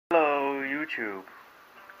YouTube.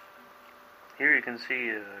 Here you can see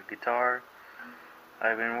a guitar.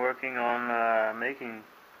 I've been working on making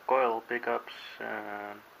coil pickups.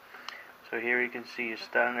 So here you can see a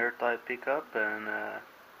standard type pickup, and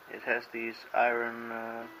it has these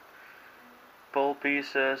iron pole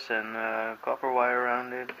pieces and copper wire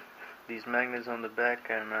around it, these magnets on the back,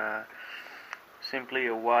 and simply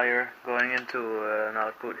a wire going into an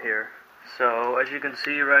output here. So as you can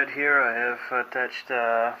see right here, I have attached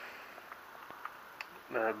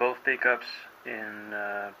both pickups in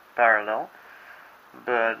parallel,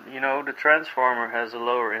 but you know, the transformer has a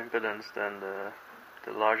lower impedance than the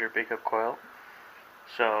larger pickup coil,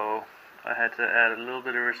 so I had to add a little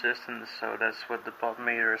bit of resistance, so that's what the pot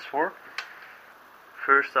meter is for.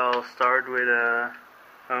 First I'll start with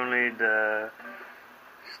only the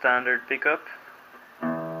standard pickup.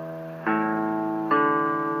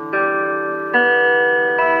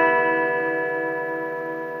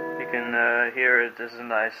 You can hear it as a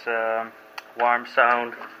nice warm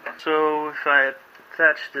sound. So if I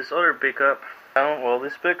attach this other pickup, well,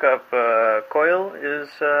 this pickup coil is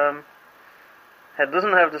it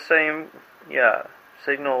doesn't have the same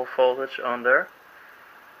signal voltage on there,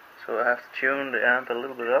 so I have to tune the amp a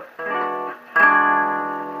little bit up,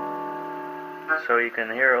 so you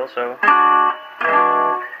can hear also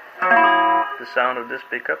the sound of this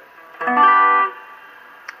pickup.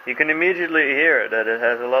 You can immediately hear that it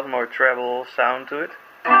has a lot more treble sound to it.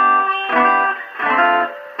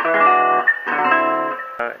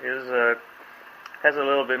 It has a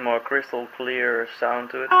little bit more crystal clear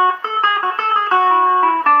sound to it.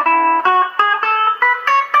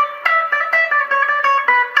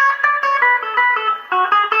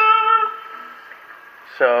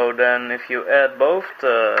 So then if you add both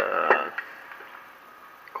the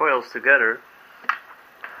coils together,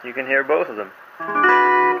 you can hear both of them.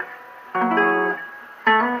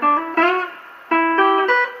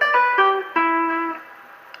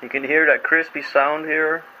 You can hear that crispy sound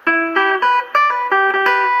here.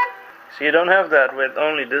 So you don't have that with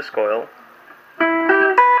only this coil.